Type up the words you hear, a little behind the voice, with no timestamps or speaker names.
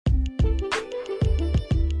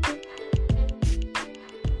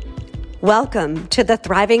Welcome to the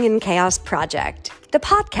Thriving in Chaos Project, the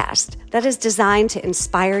podcast that is designed to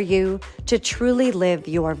inspire you to truly live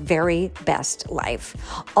your very best life,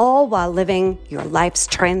 all while living your life's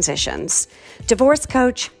transitions. Divorce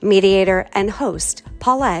coach, mediator, and host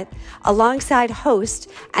Paulette, alongside host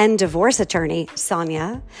and divorce attorney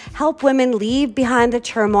Sonia, help women leave behind the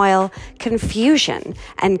turmoil, confusion,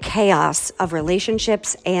 and chaos of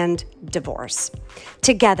relationships and divorce.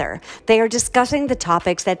 Together, they are discussing the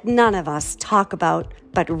topics that none of us talk about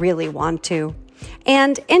but really want to,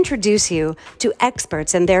 and introduce you to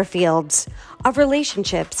experts in their fields of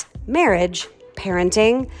relationships, marriage,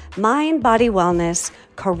 parenting, mind-body wellness,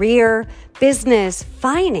 career, business,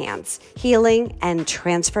 finance, healing, and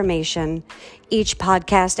transformation. Each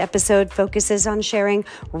podcast episode focuses on sharing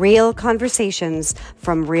real conversations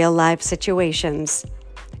from real-life situations.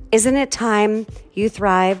 Isn't it time you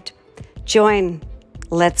thrived? Join.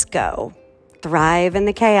 Let's go. Thrive in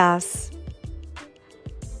the chaos.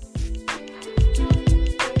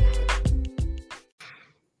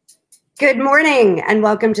 Good morning and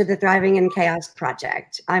welcome to the Thriving in Chaos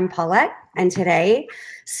Project. I'm Paulette, and today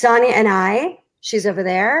Sonia and I, she's over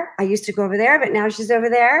there. I used to go over there, but now she's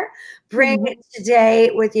over there. Bring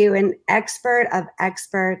today with you an expert of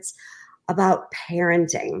experts about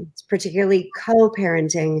parenting, particularly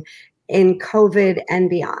co-parenting in COVID and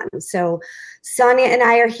beyond. So Sonia and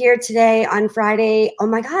I are here today on Friday. Oh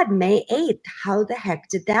my God, May 8th. How the heck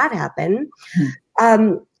did that happen?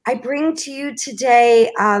 I bring to you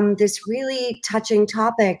today this really touching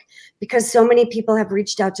topic because so many people have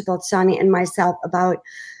reached out to both Sonia and myself about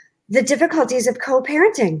the difficulties of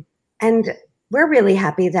co-parenting. And we're really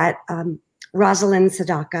happy that Rosalind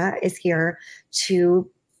Sadaka is here to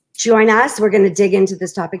join us. We're going to dig into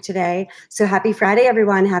this topic today. So happy Friday,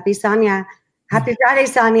 everyone. Happy Sonia. Happy Friday,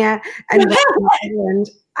 Sonia. And Rosalind.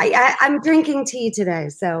 I'm drinking tea today,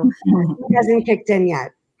 so it hasn't kicked in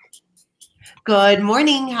yet. Good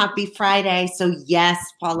morning. Happy Friday. So yes,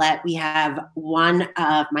 Paulette, we have one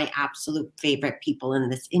of my absolute favorite people in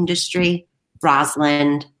this industry,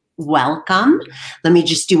 Rosalind. Welcome. Let me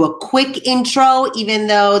just do a quick intro, even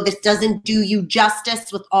though this doesn't do you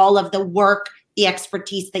justice with all of the work, the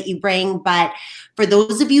expertise that you bring. But for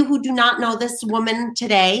those of you who do not know this woman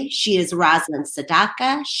today, she is Rosalind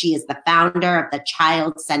Sadaka. She is the founder of the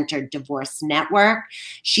Child-Centered Divorce Network.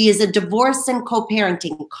 She is a divorce and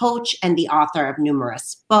co-parenting coach and the author of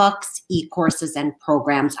numerous books, e-courses, and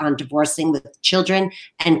programs on divorcing with children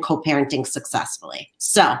and co-parenting successfully.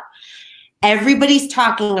 So everybody's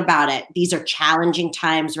talking about it. These are challenging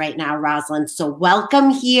times right now, Rosalind. So welcome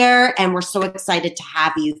here, and we're so excited to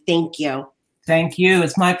have you. Thank you. Thank you.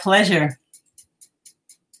 It's my pleasure.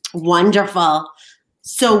 Wonderful.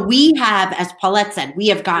 So we have, as Paulette said, we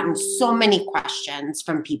have gotten so many questions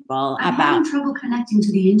from people I'm about having trouble connecting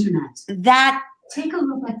to the internet. that. Take a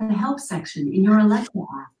look at the help section in your Alexa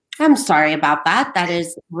app. I'm sorry about that. That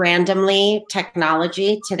is randomly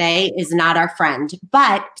technology today is not our friend.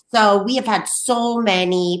 But so we have had so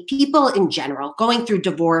many people in general going through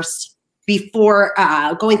divorce. Before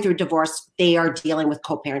going through divorce, they are dealing with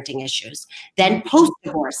co-parenting issues. Then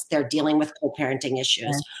post-divorce, they're dealing with co-parenting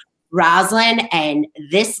issues. Rosalind, and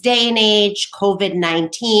this day and age,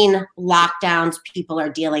 COVID-19 lockdowns, people are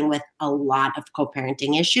dealing with a lot of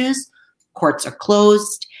co-parenting issues. Courts are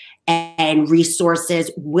closed and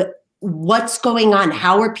resources. What's going on?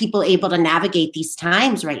 How are people able to navigate these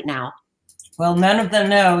times right now? Well, none of them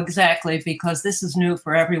know exactly because this is new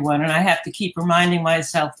for everyone. And I have to keep reminding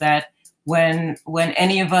myself that when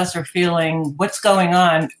any of us are feeling what's going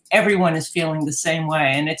on, everyone is feeling the same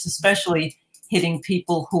way. And it's especially hitting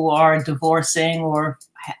people who are divorcing or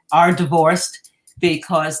are divorced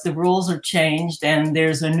because the rules are changed and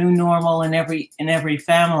there's a new normal in every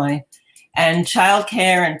family. And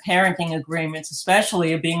childcare and parenting agreements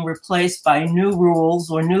especially are being replaced by new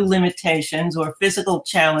rules or new limitations or physical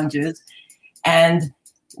challenges. And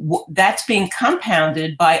that's being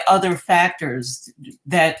compounded by other factors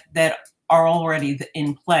that are already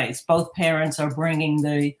in place. Both parents are bringing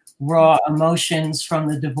the raw emotions from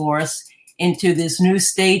the divorce into this new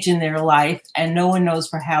stage in their life, and no one knows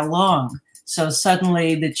for how long. So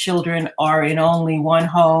suddenly the children are in only one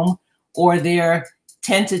home, or they're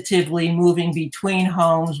tentatively moving between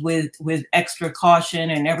homes with extra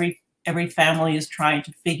caution, and every family is trying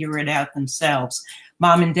to figure it out themselves.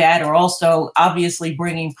 Mom and dad are also obviously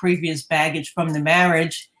bringing previous baggage from the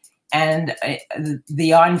marriage and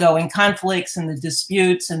the ongoing conflicts and the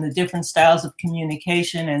disputes and the different styles of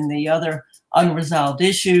communication and the other unresolved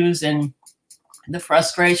issues and the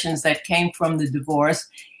frustrations that came from the divorce.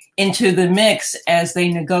 into the mix as they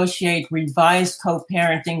negotiate revised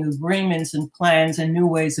co-parenting agreements and plans and new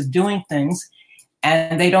ways of doing things.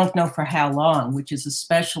 And they don't know for how long, which is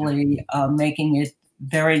especially making it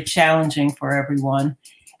very challenging for everyone.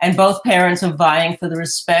 And both parents are vying for the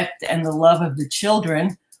respect and the love of the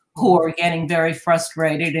children, who are getting very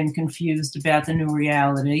frustrated and confused about the new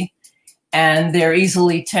reality. And they're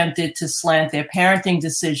easily tempted to slant their parenting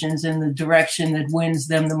decisions in the direction that wins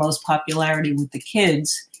them the most popularity with the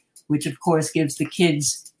kids, which of course gives the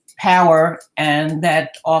kids power, and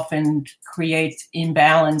that often creates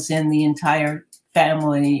imbalance in the entire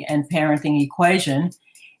family and parenting equation.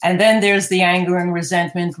 And then there's the anger and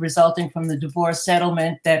resentment resulting from the divorce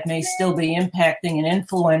settlement that may still be impacting and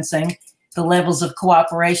influencing the levels of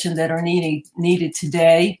cooperation that are needed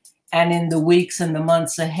today and in the weeks and the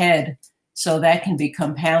months ahead. So that can be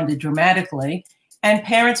compounded dramatically. And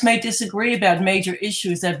parents may disagree about major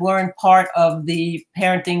issues that weren't part of the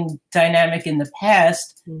parenting dynamic in the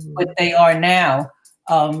past, but they are now,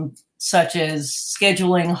 such as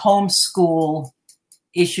scheduling homeschool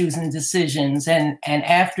issues and decisions and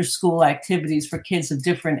after school activities for kids of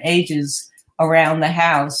different ages around the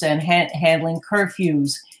house, and handling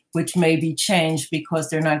curfews, which may be changed because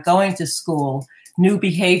they're not going to school. New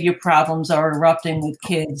behavior problems are erupting with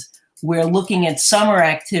kids. We're looking at summer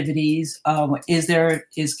activities.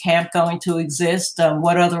 Is camp going to exist?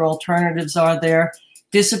 What other alternatives are there?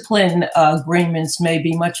 Discipline agreements may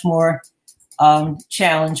be much more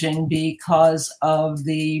challenging because of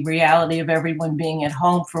the reality of everyone being at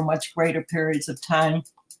home for much greater periods of time.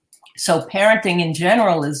 So parenting in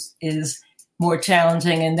general is more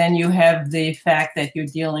challenging. And then you have the fact that you're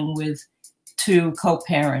dealing with two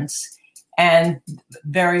co-parents. And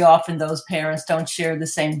very often those parents don't share the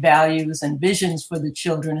same values and visions for the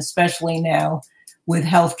children, especially now with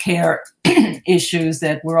healthcare issues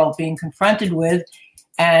that we're all being confronted with.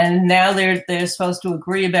 And now they're supposed to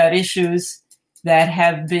agree about issues that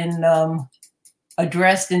have been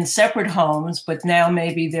addressed in separate homes, but now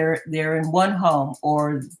maybe they're in one home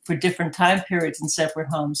or for different time periods in separate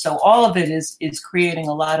homes. So all of it is creating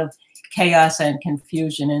a lot of chaos and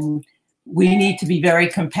confusion. And we need to be very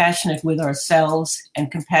compassionate with ourselves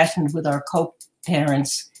and compassionate with our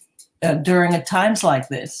co-parents during times like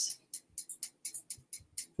this.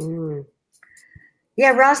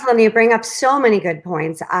 Yeah, Rosalind, you bring up so many good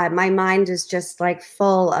points. My mind is just like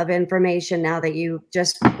full of information now that you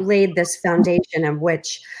just laid this foundation of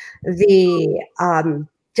which the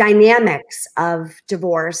dynamics of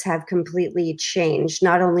divorce have completely changed,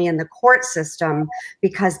 not only in the court system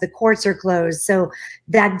because the courts are closed. So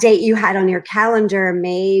that date you had on your calendar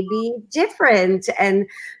may be different, and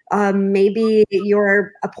maybe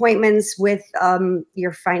your appointments with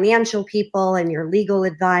your financial people and your legal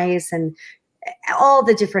advice and all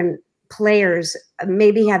the different players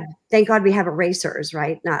maybe have, thank God we have erasers,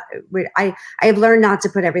 right? I have learned not to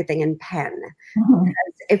put everything in pen.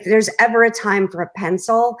 If there's ever a time for a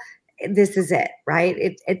pencil, this is it,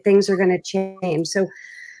 right? Things are going to change. So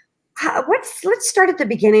let's start at the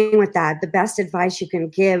beginning with that. The best advice you can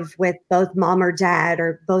give with both mom or dad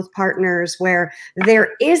or both partners where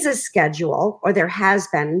there is a schedule, or there has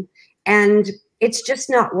been, and it's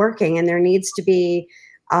just not working, and there needs to be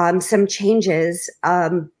some changes,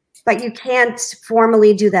 but you can't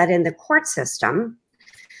formally do that in the court system.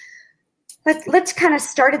 Let's kind of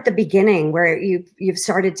start at the beginning where you've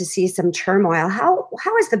started to see some turmoil.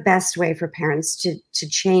 How is the best way for parents to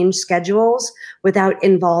change schedules without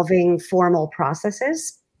involving formal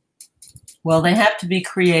processes? Well, they have to be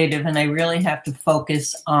creative, and they really have to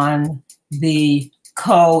focus on the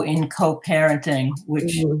co-parenting,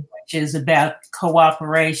 which is about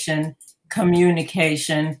cooperation,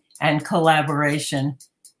 communication, and collaboration,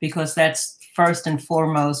 because that's first and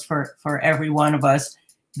foremost for every one of us.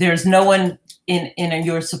 There's no one in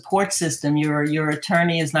your support system. Your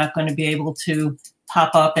attorney is not going to be able to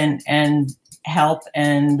pop up and help,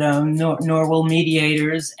 and nor will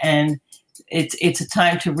mediators. And it's a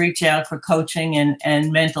time to reach out for coaching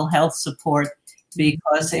and mental health support,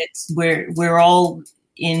 because we're all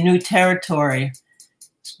in new territory.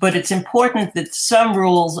 But it's important that some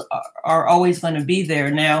rules are always going to be there.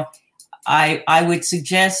 Now, I would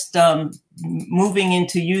suggest moving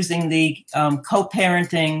into using the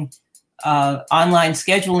co-parenting online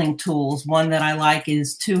scheduling tools. One that I like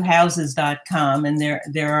is twohouses.com, and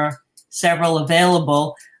there are several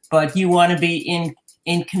available. But you want to be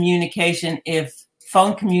in communication. If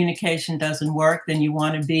phone communication doesn't work, then you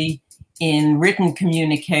want to be in written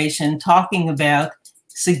communication, talking about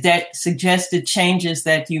suggested changes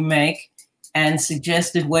that you make and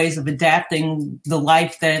suggested ways of adapting the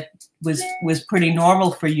life that was pretty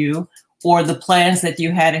normal for you, or the plans that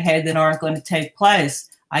you had ahead that aren't going to take place.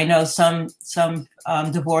 I know some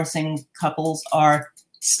divorcing couples are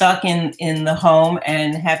stuck in the home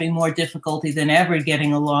and having more difficulty than ever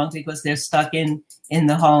getting along because they're stuck in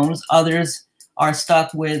the homes. Others are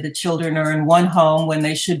stuck with the children are in one home when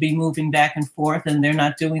they should be moving back and forth, and they're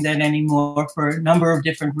not doing that anymore for a number of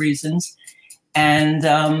different reasons. And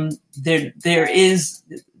there is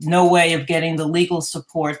no way of getting the legal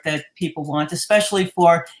support that people want, especially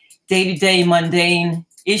for day-to-day mundane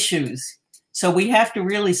issues. So we have to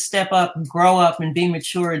really step up, grow up, and be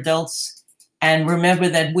mature adults, and remember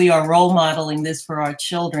that we are role modeling this for our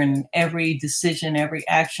children. Every decision, every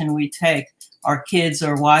action we take, our kids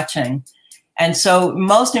are watching. And so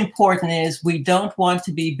most important is we don't want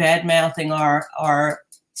to be bad-mouthing our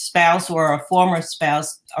spouse or our former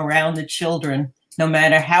spouse around the children. No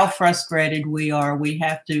matter how frustrated we are, we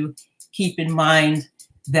have to keep in mind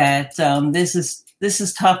that this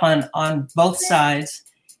is tough on both sides.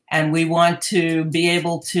 And we want to be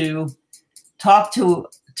able to talk to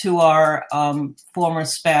our former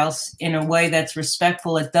spouse in a way that's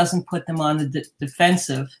respectful. It doesn't put them on the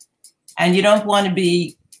defensive. And you don't want to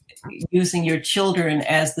be using your children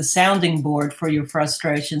as the sounding board for your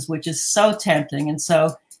frustrations, which is so tempting and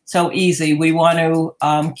so easy. We want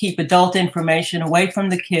to keep adult information away from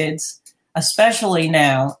the kids, especially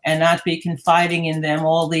now, and not be confiding in them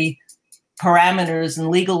all the parameters and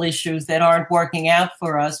legal issues that aren't working out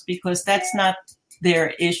for us, because that's not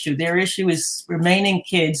their issue. Their issue is remaining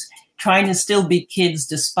kids, trying to still be kids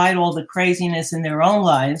despite all the craziness in their own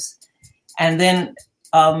lives, and then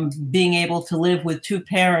being able to live with two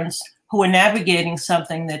parents who are navigating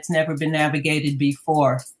something that's never been navigated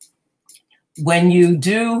before. When you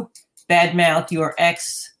do badmouth your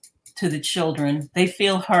ex to the children, they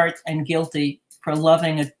feel hurt and guilty for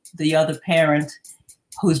loving the other parent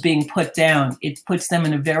who's being put down. It puts them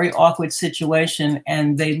in a very awkward situation,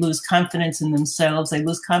 and they lose confidence in themselves. They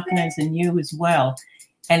lose confidence in you as well.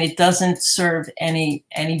 And it doesn't serve any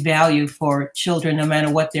value for children, no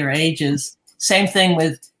matter what their age is. Same thing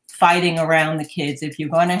with fighting around the kids. If you're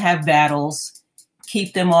going to have battles,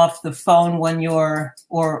 keep them off the phone when you're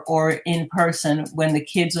or in person when the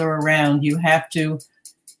kids are around. You have to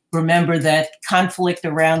remember that conflict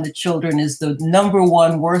around the children is the number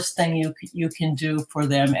one worst thing you can do for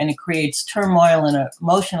them, and it creates turmoil and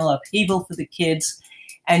emotional upheaval for the kids.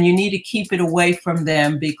 And you need to keep it away from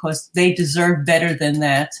them because they deserve better than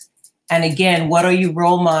that. And again, what are you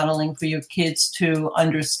role modeling for your kids to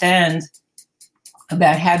understand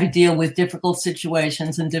about how to deal with difficult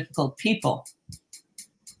situations and difficult people?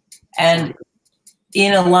 And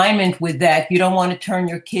in alignment with that, you don't want to turn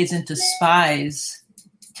your kids into spies.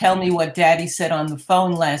 Tell me what daddy said on the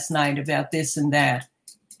phone last night about this and that,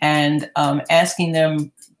 and asking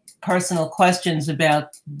them personal questions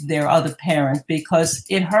about their other parent, because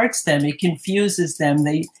it hurts them. It confuses them.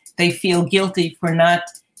 They feel guilty for not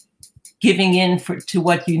giving in to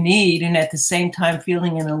what you need, and at the same time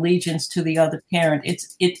feeling an allegiance to the other parent.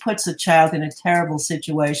 It puts a child in a terrible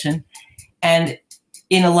situation. And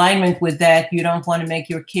in alignment with that, you don't want to make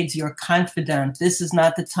your kids your confidant. This is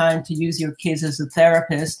not the time to use your kids as a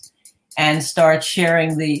therapist and start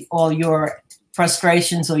sharing all your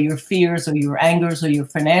frustrations or your fears or your angers or your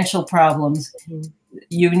financial problems. Mm-hmm.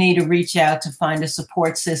 You need to reach out to find a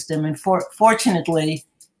support system. And fortunately,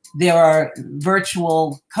 there are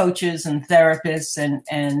virtual coaches and therapists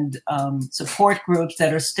and support groups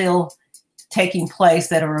that are still taking place,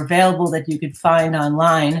 that are available, that you could find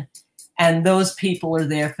online. And those people are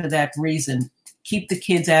there for that reason. Keep the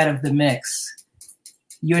kids out of the mix.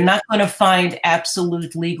 You're not going to find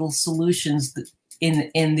absolute legal solutions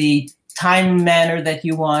in the time manner that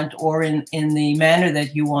you want or in the manner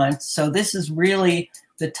that you want. So this is really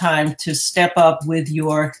the time to step up with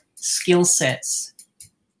your skill sets.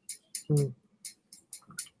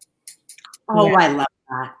 Oh, yeah. I love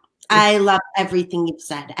that. I love everything you've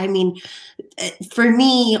said. I mean, for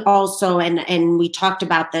me also, and we talked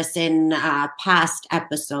about this in a past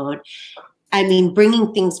episode, I mean,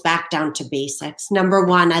 bringing things back down to basics. Number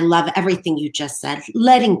one, I love everything you just said.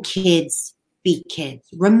 Letting kids be kids,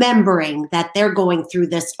 remembering that they're going through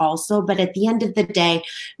this also. But at the end of the day,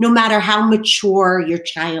 no matter how mature your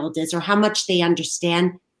child is or how much they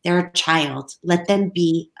understand, they're a child. Let them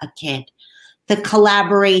be a kid. The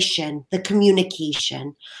collaboration, the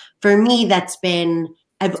communication. For me,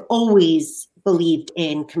 I've always believed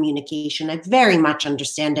in communication. I very much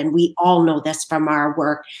understand, and we all know this from our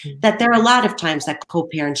work, that there are a lot of times that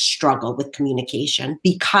co-parents struggle with communication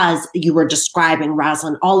because you were describing,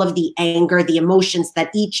 Rosalind, all of the anger, the emotions,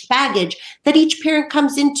 that each baggage that each parent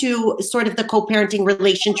comes into sort of the co-parenting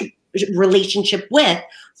relationship relationship with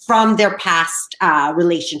from their past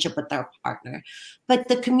relationship with their partner. But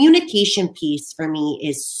the communication piece for me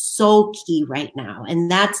is so key right now. And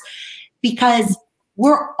that's because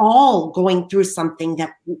we're all going through something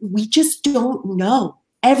that we just don't know.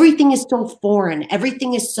 Everything is so foreign.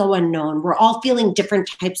 Everything is so unknown. We're all feeling different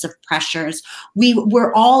types of pressures.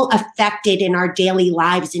 We're all affected in our daily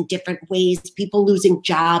lives in different ways. People losing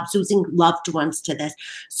jobs, losing loved ones to this.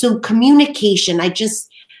 So communication, I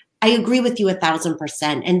agree with you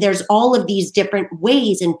 1,000%. And there's all of these different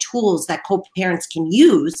ways and tools that co-parents can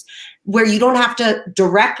use where you don't have to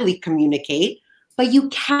directly communicate, but you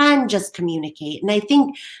can just communicate. And I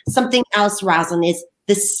think something else, Rosalind, is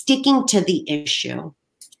the sticking to the issue.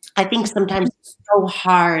 I think sometimes it's so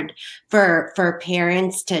hard for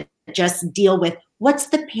parents to just deal with what's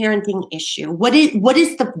the parenting issue? What is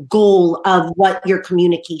the goal of what your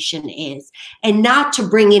communication is? And not to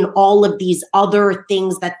bring in all of these other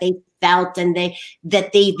things that they felt and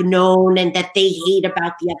that they've known and that they hate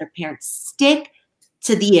about the other parents. Stick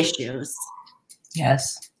to the issues.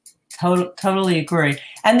 Yes, totally agree.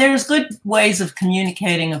 And there's good ways of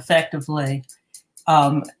communicating effectively.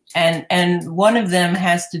 And one of them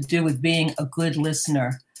has to do with being a good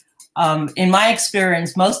listener. In my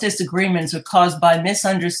experience, most disagreements are caused by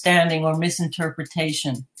misunderstanding or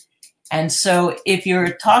misinterpretation. And so if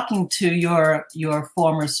you're talking to your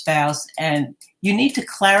former spouse and you need to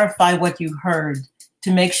clarify what you heard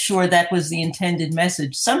to make sure that was the intended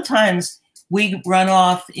message. Sometimes we run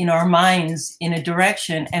off in our minds in a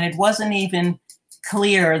direction and it wasn't even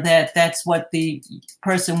clear that that's what the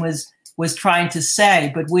person was trying to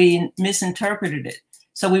say, but we misinterpreted it.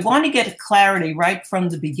 So we want to get clarity right from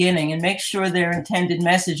the beginning and make sure their intended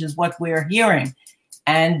message is what we're hearing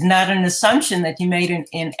and not an assumption that you made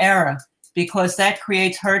in error, because that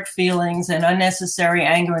creates hurt feelings and unnecessary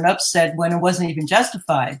anger and upset when it wasn't even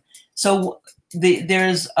justified. So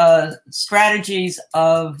there's strategies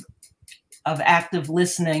of active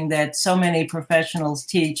listening that so many professionals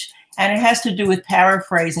teach, and it has to do with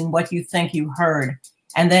paraphrasing what you think you heard,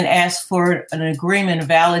 and then ask for an agreement, a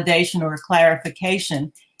validation, or a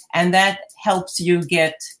clarification. And that helps you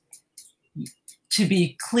get to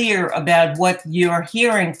be clear about what you're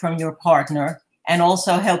hearing from your partner, and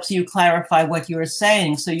also helps you clarify what you're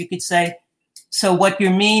saying. So you could say, so what you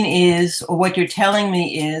mean is, or what you're telling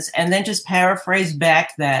me is, and then just paraphrase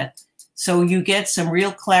back that. So you get some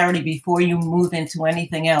real clarity before you move into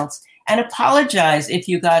anything else. And apologize if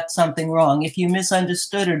you got something wrong, if you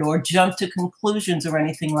misunderstood it or jumped to conclusions or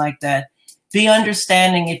anything like that. Be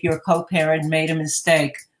understanding if your co-parent made a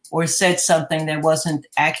mistake or said something that wasn't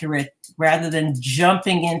accurate, rather than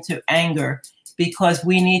jumping into anger, because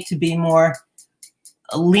we need to be more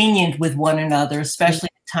lenient with one another, especially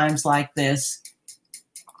at times like this.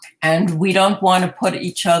 And we don't want to put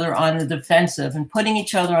each other on the defensive. And putting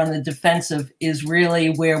each other on the defensive is really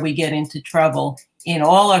where we get into trouble in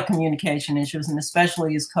all our communication issues, and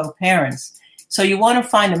especially as co-parents. So you want to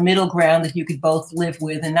find a middle ground that you could both live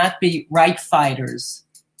with and not be right fighters.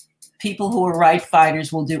 People who are right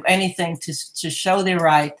fighters will do anything to show they're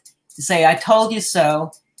right, to say, I told you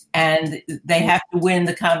so, and they have to win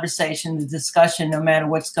the conversation, the discussion, no matter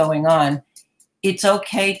what's going on. It's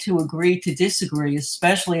okay to agree to disagree,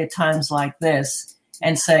 especially at times like this,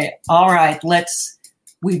 and say, all right,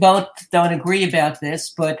 we both don't agree about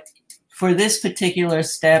this, but for this particular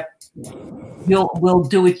step, we'll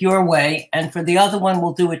do it your way, and for the other one,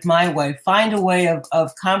 we'll do it my way. Find a way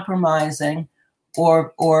of compromising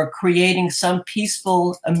or creating some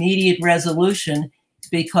peaceful, immediate resolution,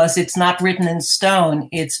 because it's not written in stone.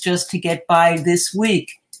 It's just to get by this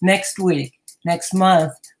week, next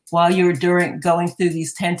month, while you're going through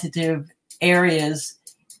these tentative areas.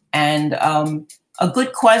 And a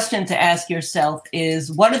good question to ask yourself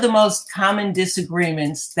is, what are the most common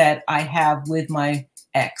disagreements that I have with my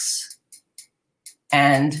ex?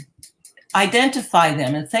 And identify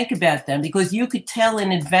them and think about them, because you could tell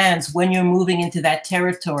in advance when you're moving into that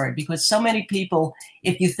territory. Because so many people,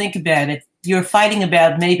 if you think about it, you're fighting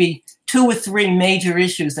about maybe 2 or 3 major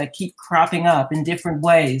issues that keep cropping up in different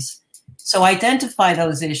ways. So identify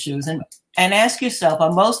those issues and ask yourself,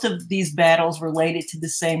 are most of these battles related to the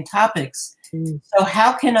same topics? So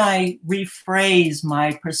how can I rephrase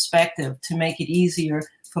my perspective to make it easier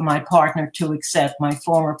for my partner to accept, my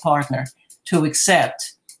former partner to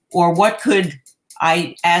accept? Or what could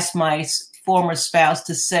I ask my former spouse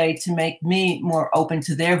to say to make me more open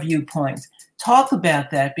to their viewpoint? Talk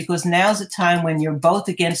about that, because now's the time when you're both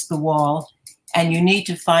against the wall and you need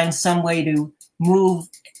to find some way to move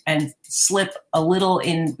and slip a little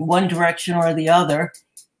in one direction or the other.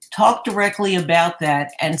 talk directly about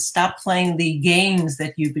that and stop playing the games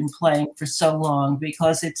that you've been playing for so long,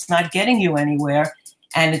 because it's not getting you anywhere.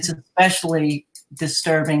 And it's especially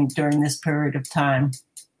disturbing during this period of time.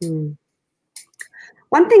 Mm.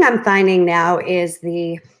 One thing I'm finding now is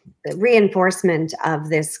the reinforcement of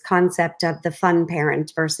this concept of the fun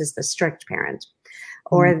parent versus the strict parent,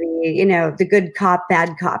 or the good cop,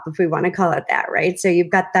 bad cop, if we want to call it that, right? So you've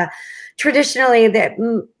got traditionally that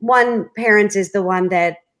one parent is the one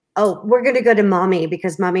that, oh, we're going to go to mommy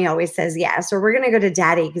because mommy always says yes, or we're going to go to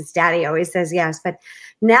daddy because daddy always says yes. But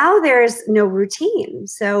now there's no routine.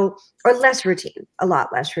 So, or less routine, a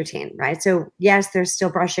lot less routine, right? So yes, there's still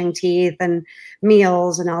brushing teeth and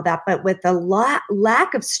meals and all that, but with a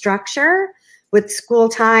lack of structure, with school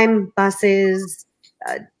time, buses,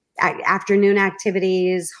 afternoon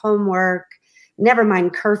activities, homework, never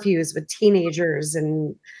mind curfews with teenagers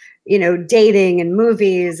and, dating and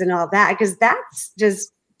movies and all that, because that's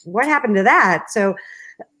just what happened to that. So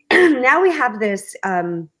now we have this,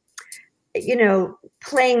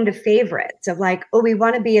 playing the favorites of like, oh, we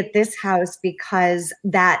want to be at this house because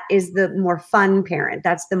that is the more fun parent.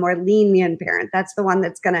 That's the more lenient parent. That's the one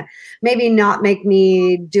that's going to maybe not make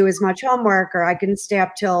me do as much homework, or I can stay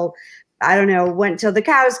up till, I don't know, went till the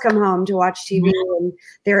cows come home to watch TV, and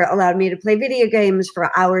they're allowed me to play video games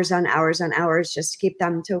for hours on hours on hours just to keep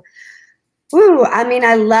them to. Ooh, I mean,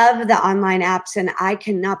 I love the online apps, and I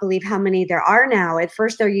cannot believe how many there are now. At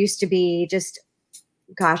first, there used to be just,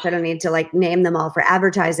 gosh, I don't need to like name them all for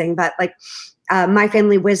advertising, but like My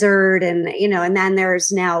Family Wizard, and and then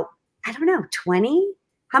there's now, I don't know, 20.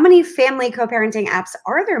 How many family co-parenting apps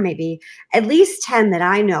are there? Maybe at least 10 that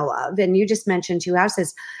I know of. And you just mentioned Two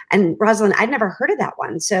Houses. And Rosalind, I'd never heard of that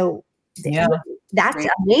one. So yeah, that's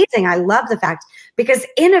amazing. I love the fact, because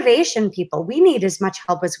innovation, people, we need as much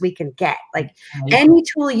help as we can get. Like any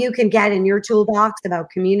tool you can get in your toolbox about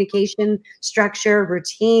communication, structure,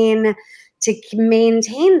 routine, to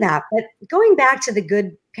maintain that. But going back to the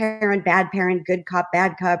good parent, good cop,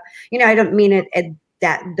 bad cop, I don't mean it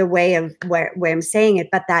that the way I'm saying it,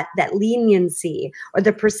 but that leniency or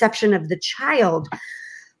the perception of the child.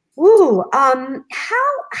 Ooh,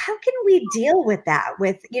 how can we deal with that?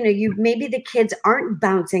 With, maybe the kids aren't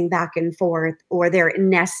bouncing back and forth, or they're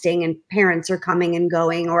nesting and parents are coming and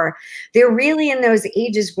going, or they're really in those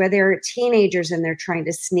ages where they're teenagers and they're trying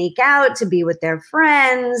to sneak out to be with their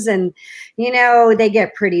friends, and, they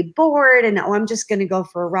get pretty bored and, oh, I'm just going to go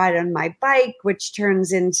for a ride on my bike, which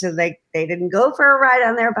turns into like they didn't go for a ride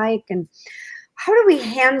on their bike. And how do we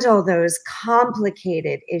handle those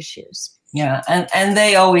complicated issues? Yeah, and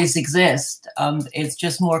they always exist. It's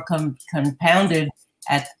just more compounded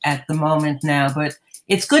at the moment now. But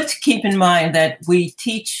it's good to keep in mind that we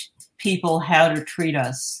teach people how to treat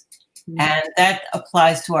us. Mm-hmm. And that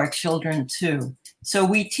applies to our children too. So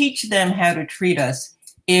we teach them how to treat us.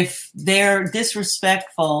 If they're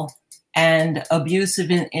disrespectful and abusive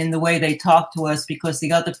in the way they talk to us because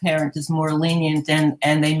the other parent is more lenient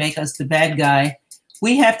and they make us the bad guy,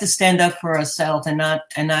 we have to stand up for ourselves and not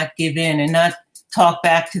give in and not talk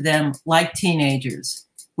back to them like teenagers.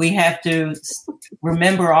 We have to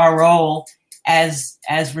remember our role as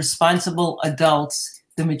responsible adults,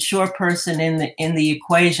 the mature person in the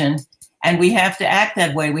equation, and we have to act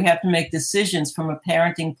that way. We have to make decisions from a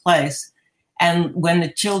parenting place. And when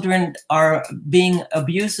the children are being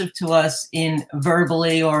abusive to us in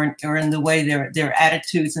verbally or in the way their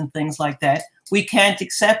attitudes and things like that, we can't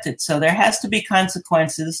accept it. So there has to be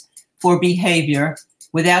consequences for behavior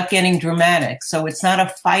without getting dramatic. So it's not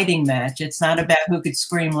a fighting match. It's not about who could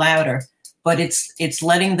scream louder, but it's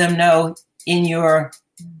letting them know in your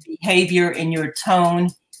behavior, in your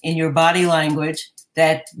tone, in your body language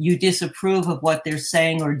that you disapprove of what they're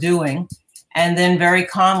saying or doing. And then very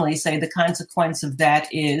calmly say the consequence of that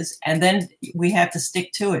is, and then we have to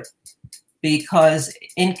stick to it. Because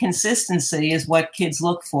inconsistency is what kids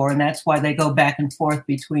look for, and that's why they go back and forth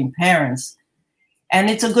between parents. And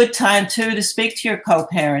it's a good time, too, to speak to your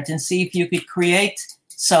co-parent and see if you could create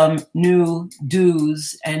some new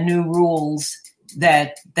do's and new rules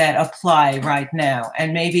that apply right now.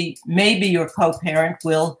 And maybe your co-parent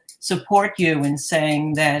will support you in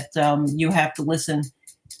saying that you have to listen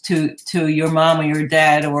to your mom or your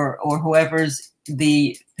dad or whoever's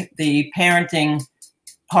the parenting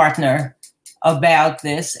partner about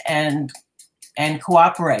this and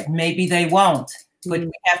cooperate. Maybe they won't, but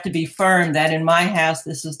we have to be firm that in my house,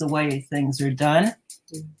 this is the way things are done.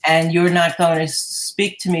 And you're not going to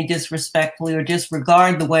speak to me disrespectfully or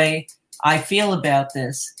disregard the way I feel about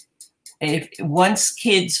this. Once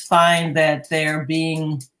kids find that they're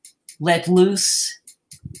being let loose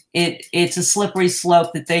it's a slippery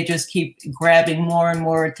slope that they just keep grabbing more and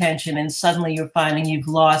more attention, and suddenly you're finding you've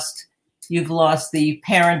lost the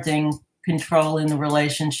parenting control in the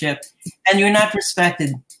relationship, and you're not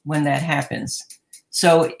respected when that happens.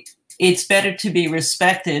 So it's better to be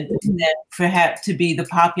respected than perhaps to be the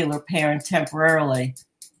popular parent temporarily,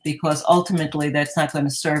 because ultimately that's not going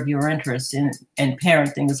to serve your interests, and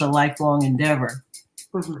parenting is a lifelong endeavor.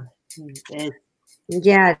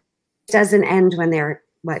 Yeah, it doesn't end when they're,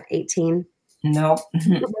 18? No.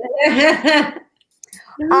 I'd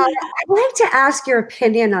like to ask your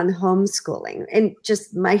opinion on homeschooling, and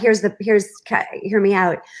just hear me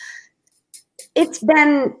out. It's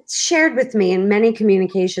been shared with me in many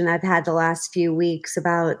communication I've had the last few weeks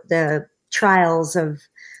about the trials of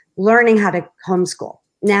learning how to homeschool.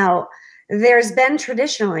 Now, there's been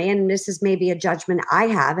traditionally, and this is maybe a judgment I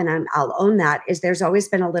have, and I'll own that, is there's always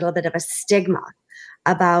been a little bit of a stigma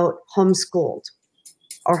about homeschooled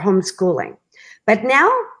or homeschooling. But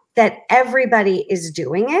now that everybody is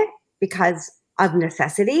doing it because of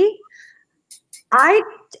necessity, I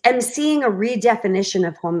am seeing a redefinition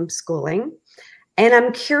of homeschooling, and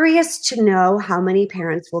I'm curious to know how many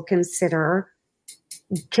parents will consider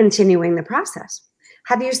continuing the process.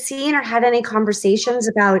 Have you seen or had any conversations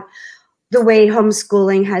about the way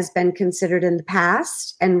homeschooling has been considered in the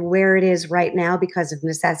past and where it is right now because of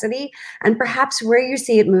necessity, and perhaps where you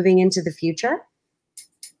see it moving into the future?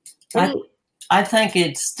 I think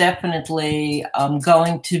it's definitely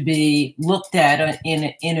going to be looked at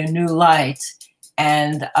in a new light.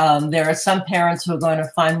 And there are some parents who are going to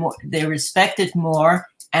find they respect it more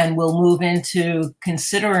and will move into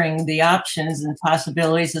considering the options and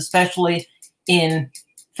possibilities, especially in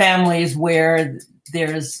families where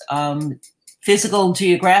there's physical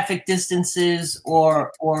geographic distances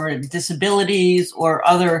or disabilities or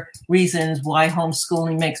other reasons why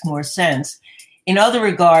homeschooling makes more sense. In other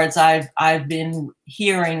regards, I've been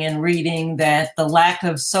hearing and reading that the lack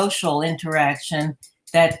of social interaction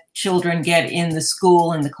that children get in the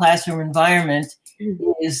school and the classroom environment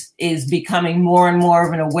is becoming more and more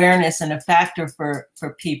of an awareness and a factor for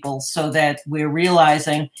people, so that we're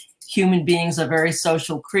realizing human beings are very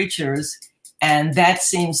social creatures, and that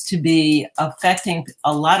seems to be affecting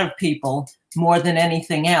a lot of people more than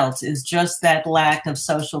anything else, is just that lack of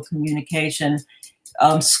social communication.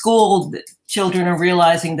 School children are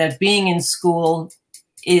realizing that being in school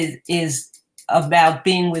is about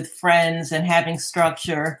being with friends and having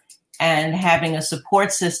structure and having a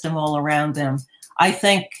support system all around them. I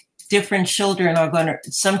think different children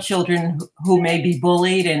some children who may be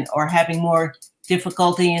bullied or having more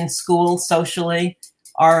difficulty in school socially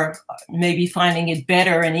are maybe finding it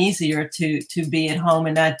better and easier to be at home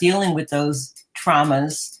and not dealing with those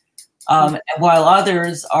traumas, while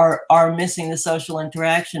others are missing the social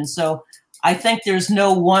interaction. So I think there's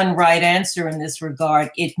no one right answer in this regard.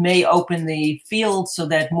 It may open the field so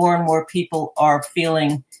that more and more people are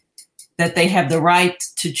feeling that they have the right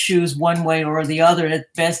to choose one way or the other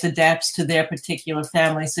that best adapts to their particular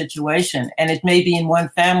family situation. And it may be in one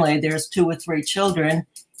family, there's 2 or 3 children,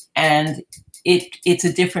 and it's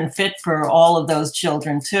a different fit for all of those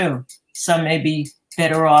children too. Some may be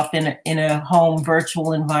better off in a home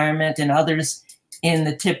virtual environment, and others in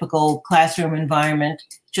the typical classroom environment,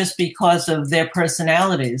 just because of their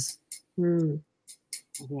personalities.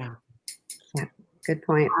 Yeah, good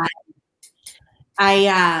point.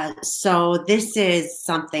 So this is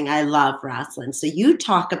something I love, Rosalind. So you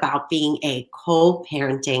talk about being a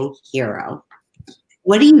co-parenting hero.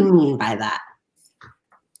 What do you mean by that?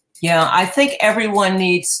 Yeah, I think everyone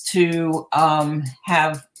needs to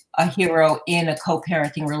have a hero in a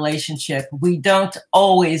co-parenting relationship. We don't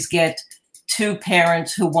always get 2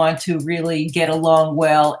 parents who want to really get along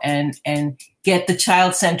well and get the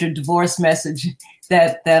child-centered divorce message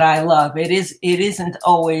that I love. It isn't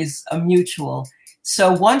always a mutual.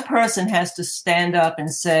 So one person has to stand up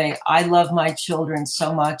and say, I love my children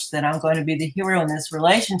so much that I'm going to be the hero in this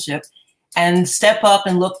relationship, and step up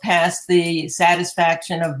and look past the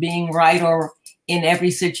satisfaction of being right or in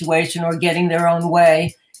every situation or getting their own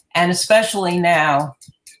way. And especially now,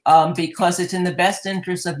 because it's in the best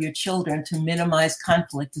interest of your children to minimize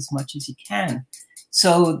conflict as much as you can.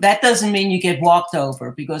 So that doesn't mean you get walked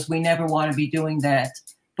over, because we never want to be doing that.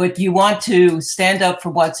 But you want to stand up for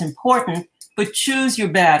what's important, but choose your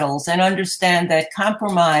battles and understand that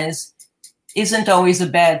compromise isn't always a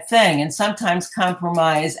bad thing. And sometimes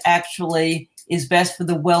compromise actually is best for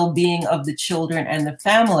the well-being of the children and the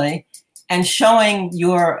family, and showing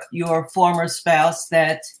your former spouse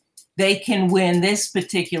that they can win this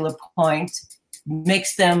particular point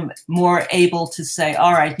makes them more able to say,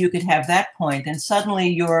 all right, you could have that point. And suddenly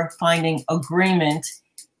you're finding agreement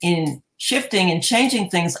in shifting and changing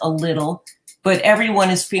things a little, but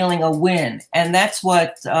everyone is feeling a win. And that's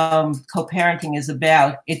what co-parenting is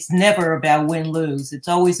about. It's never about win-lose. It's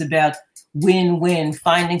always about win-win,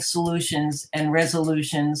 finding solutions and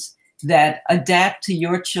resolutions that adapt to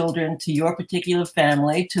your children, to your particular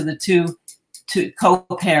family, to the two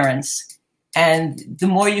co-parents. And the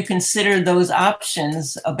more you consider those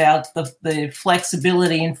options about the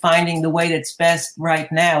flexibility in finding the way that's best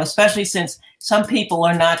right now, especially since some people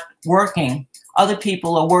are not working, other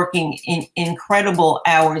people are working in incredible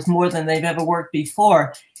hours, more than they've ever worked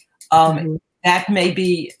before. That may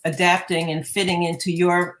be adapting and fitting into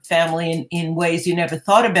your family in ways you never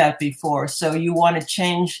thought about before. So you want to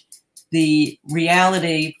change the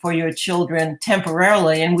reality for your children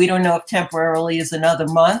temporarily. And we don't know if temporarily is another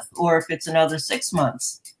month or if it's another 6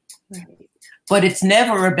 months. Right. But it's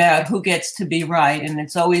never about who gets to be right. And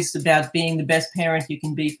it's always about being the best parent you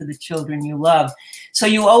can be for the children you love. So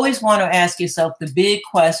you always want to ask yourself the big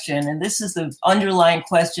question, and this is the underlying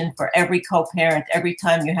question for every co-parent, every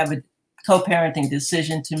time you have a co-parenting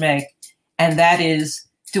decision to make. And that is,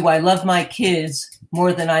 do I love my kids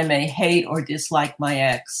more than I may hate or dislike my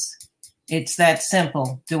ex? It's that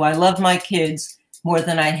simple. Do I love my kids more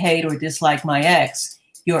than I hate or dislike my ex?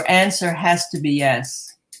 Your answer has to be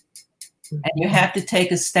yes. And you have to take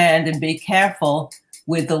a stand and be careful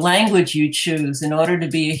with the language you choose. In order to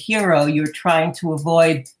be a hero, you're trying to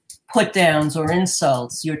avoid put downs or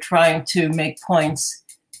insults. You're trying to make points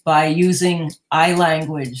by using I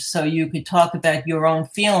language. So you could talk about your own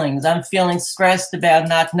feelings. I'm feeling stressed about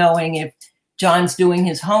not knowing if John's doing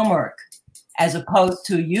his homework. As opposed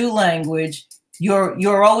to you language,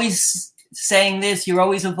 you're always saying this, you're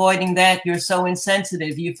always avoiding that, you're so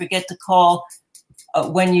insensitive. You forget to call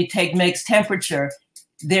when you makes temperature.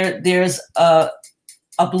 There's a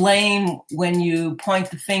blame when you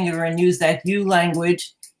point the finger and use that you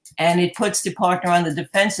language, and it puts the partner on the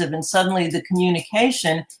defensive, and suddenly the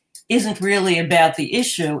communication isn't really about the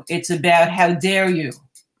issue. It's about how dare you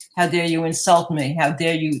insult me? How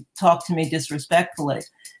dare you talk to me disrespectfully?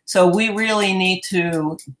 So we really need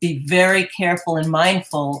to be very careful and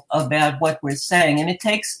mindful about what we're saying. And it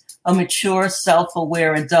takes a mature,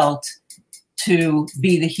 self-aware adult to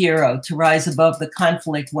be the hero, to rise above the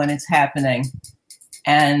conflict when it's happening.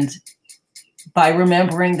 And by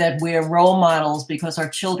remembering that we're role models because our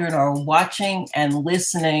children are watching and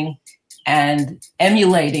listening and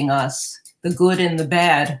emulating us, the good and the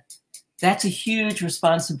bad, that's a huge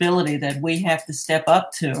responsibility that we have to step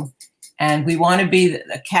up to. And we want to be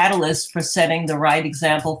a catalyst for setting the right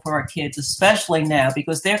example for our kids, especially now,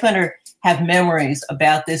 because they're going to have memories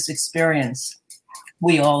about this experience.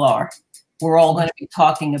 We all are. We're all going to be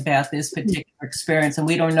talking about this particular experience, and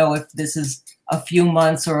we don't know if this is a few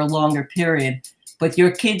months or a longer period. But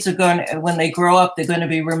your kids are going to, when they grow up, they're going to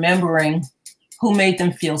be remembering who made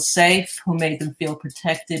them feel safe, who made them feel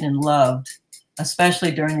protected and loved,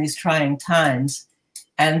 especially during these trying times.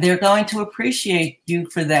 And they're going to appreciate you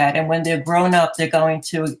for that. And when they're grown up, they're going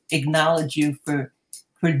to acknowledge you for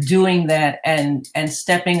doing that and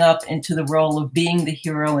stepping up into the role of being the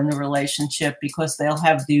hero in the relationship, because they'll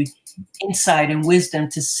have the insight and wisdom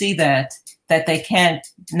to see that they can't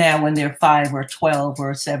now when they're 5 or 12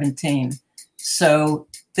 or 17. So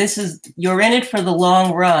you're in it for the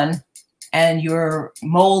long run, and you're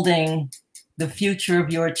molding the future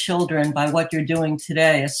of your children by what you're doing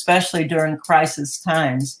today, especially during crisis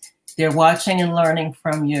times. They're watching and learning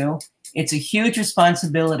from you. It's a huge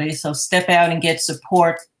responsibility. So step out and get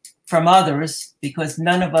support from others, because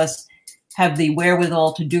none of us have the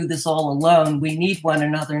wherewithal to do this all alone. We need one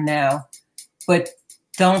another now. But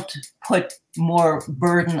don't put more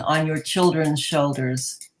burden on your children's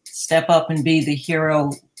shoulders. Step up and be the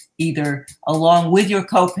hero, either along with your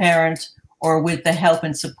co-parent or with the help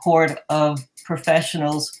and support of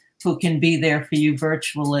professionals who can be there for you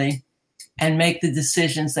virtually, and make the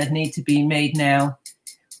decisions that need to be made now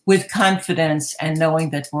with confidence and knowing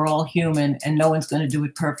that we're all human and no one's going to do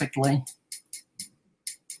it perfectly.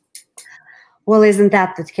 Well, isn't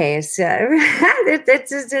that the case?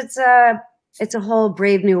 It's a whole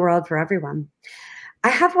brave new world for everyone. I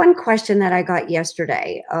have one question that I got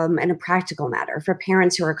yesterday, and a practical matter for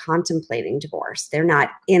parents who are contemplating divorce. They're not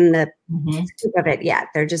in the scoop of it yet.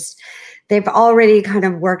 They've already kind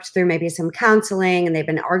of worked through maybe some counseling, and they've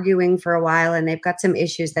been arguing for a while, and they've got some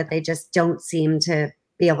issues that they just don't seem to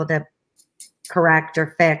be able to correct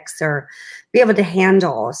or fix or be able to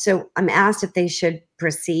handle. So I'm asked if they should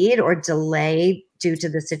proceed or delay due to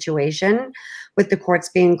the situation with the courts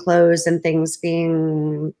being closed and things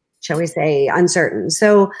being, shall we say, uncertain.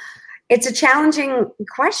 So it's a challenging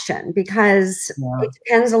question because it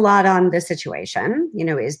depends a lot on the situation. You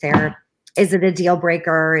know, is it a deal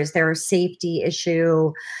breaker? Is there a safety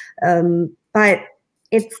issue? But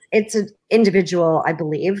it's an individual, I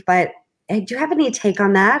believe. But do you have any take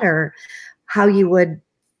on that, or how you would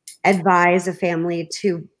advise a family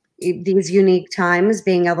to these unique times,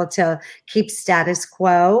 being able to keep status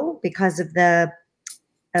quo because of the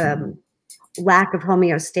lack of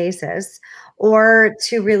homeostasis, or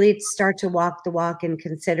to really start to walk the walk and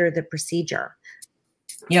consider the procedure?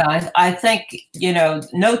 Yeah, I think,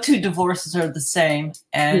 no two divorces are the same.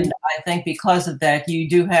 And I think because of that, you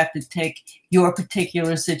do have to take your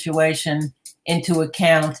particular situation into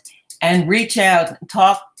account and reach out,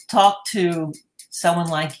 talk to someone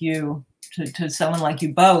like you, to someone like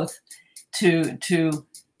you both, to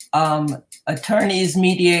attorneys,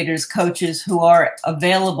 mediators, coaches who are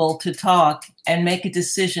available to talk and make a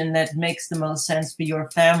decision that makes the most sense for your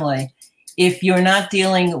family. If you're not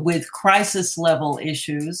dealing with crisis level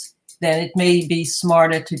issues, then it may be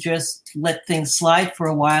smarter to just let things slide for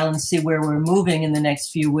a while and see where we're moving in the next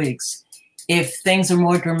few weeks. If things are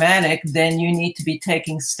more dramatic, then you need to be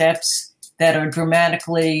taking steps that are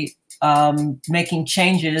dramatically making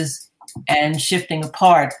changes and shifting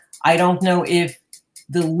apart. I don't know if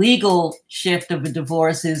the legal shift of a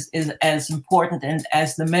divorce is as important and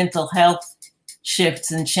as the mental health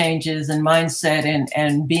shifts and changes and mindset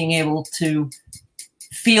and being able to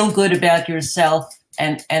feel good about yourself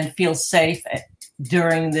and feel safe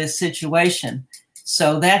during this situation.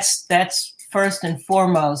 So that's first and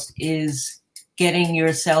foremost, is getting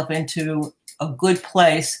yourself into a good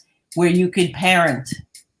place where you can parent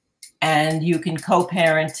and you can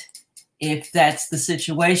co-parent if that's the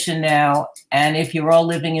situation now. And if you're all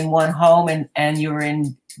living in one home and you're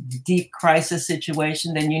in deep crisis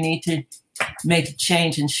situation, then you need to make a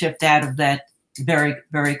change and shift out of that very,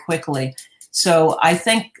 very quickly. So I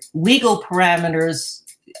think legal parameters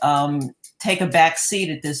take a back seat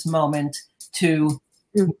at this moment to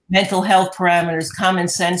mental health parameters, common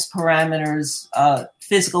sense parameters,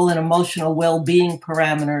 physical and emotional well-being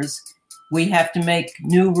parameters. We have to make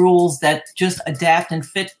new rules that just adapt and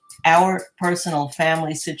fit our personal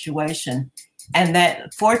family situation. And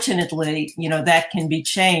that, fortunately, that can be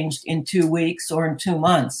changed in 2 weeks or in 2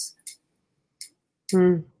 months.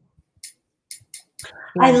 Yeah.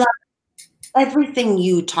 I love everything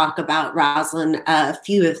you talk about, Rosalind. A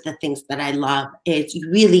few of the things that I love is you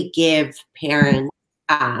really give parents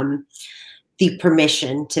the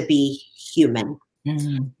permission to be human.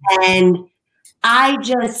 Mm-hmm. And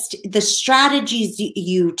the strategies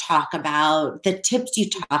you talk about, the tips you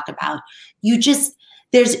talk about,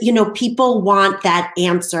 people want that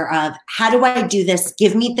answer of, how do I do this?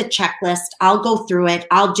 Give me the checklist. I'll go through it.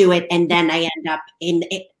 I'll do it. And then I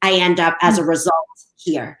end up as a result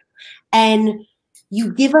here. And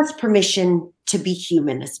you give us permission to be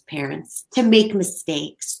human as parents, to make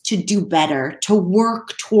mistakes, to do better, to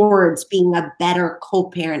work towards being a better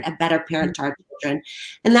co-parent, a better parent to our children.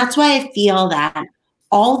 And that's why I feel that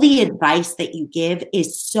all the advice that you give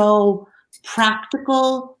is so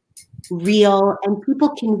practical, real, and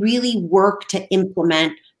people can really work to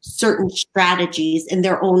implement certain strategies in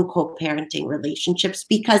their own co-parenting relationships.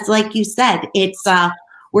 Because like you said, it's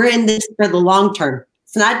we're in this for the long term.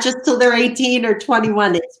 It's not just till they're 18 or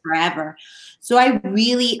 21, it's forever. So I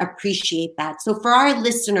really appreciate that. So for our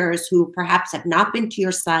listeners who perhaps have not been to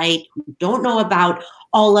your site, who don't know about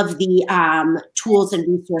all of the tools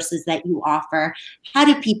and resources that you offer, how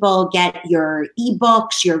do people get your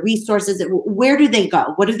ebooks, your resources? Where do they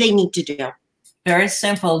go? What do they need to do? Very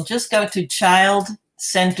simple. Just go to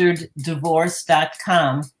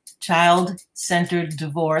childcentereddivorce.com,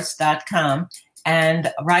 childcentereddivorce.com.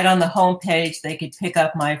 And right on the homepage, they could pick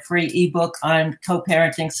up my free ebook on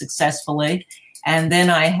co-parenting successfully. And then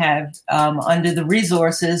I have, under the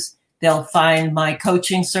resources, they'll find my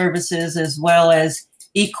coaching services as well as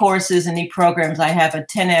e-courses and e-programs. I have a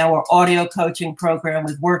 10-hour audio coaching program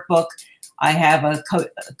with workbook. I have a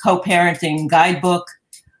co-parenting guidebook.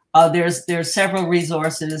 There's several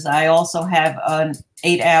resources. I also have an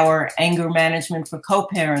 8-hour anger management for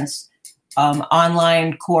co-parents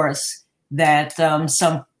online course that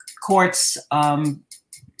some courts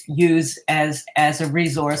use as a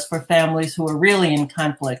resource for families who are really in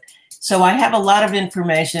conflict. So I have a lot of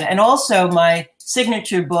information. And also my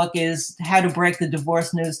signature book is How to Break the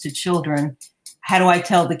Divorce News to Children. How do I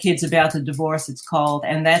tell the kids about the divorce, it's called.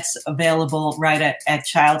 And that's available right at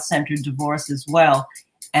Child Centered Divorce as well.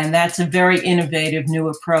 And that's a very innovative new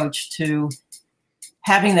approach to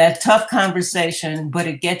having that tough conversation, but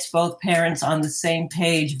it gets both parents on the same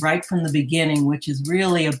page right from the beginning, which is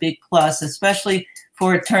really a big plus, especially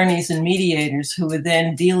for attorneys and mediators who are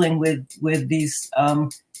then dealing with these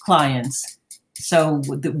clients. So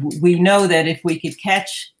we know that if we could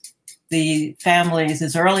catch the families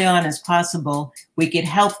as early on as possible, we could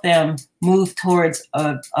help them move towards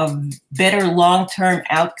a better long-term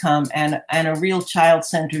outcome and a real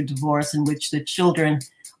child-centered divorce in which the children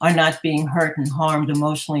are not being hurt and harmed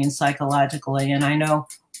emotionally and psychologically. And I know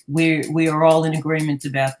we are all in agreement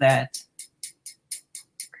about that.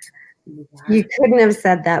 You couldn't have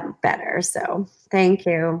said that better. So thank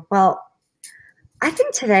you. Well, I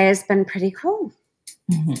think today has been pretty cool.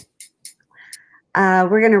 Mm-hmm.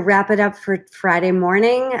 We're going to wrap it up for Friday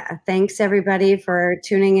morning. Thanks, everybody, for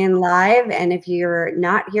tuning in live. And if you're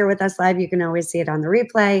not here with us live, you can always see it on the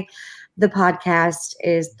replay. The podcast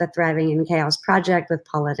is the Thriving in Chaos Project with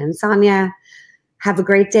Paulette and Sonia. Have a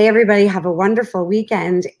great day, everybody. Have a wonderful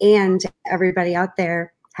weekend. And everybody out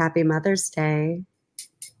there, happy Mother's Day.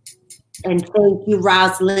 And thank you,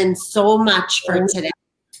 Rosalind, so much for today.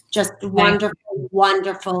 Just wonderful,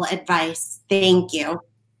 wonderful advice. Thank you.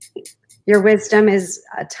 Your wisdom is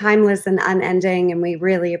timeless and unending, and we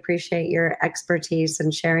really appreciate your expertise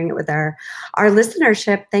and sharing it with our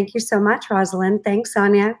listenership. Thank you so much, Rosalind. Thanks,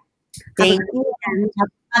 Sonia. Thank you. Happy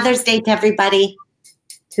Mother's Day to everybody.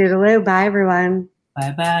 Toodaloo. Bye, everyone.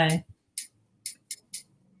 Bye-bye.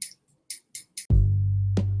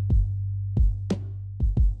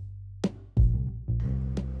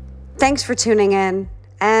 Thanks for tuning in.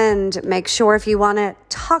 And make sure if you want to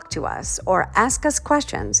talk to us or ask us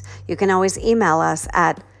questions, you can always email us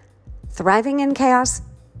at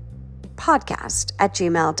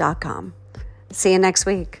thrivinginchaospodcast@gmail.com. See you next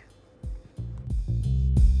week.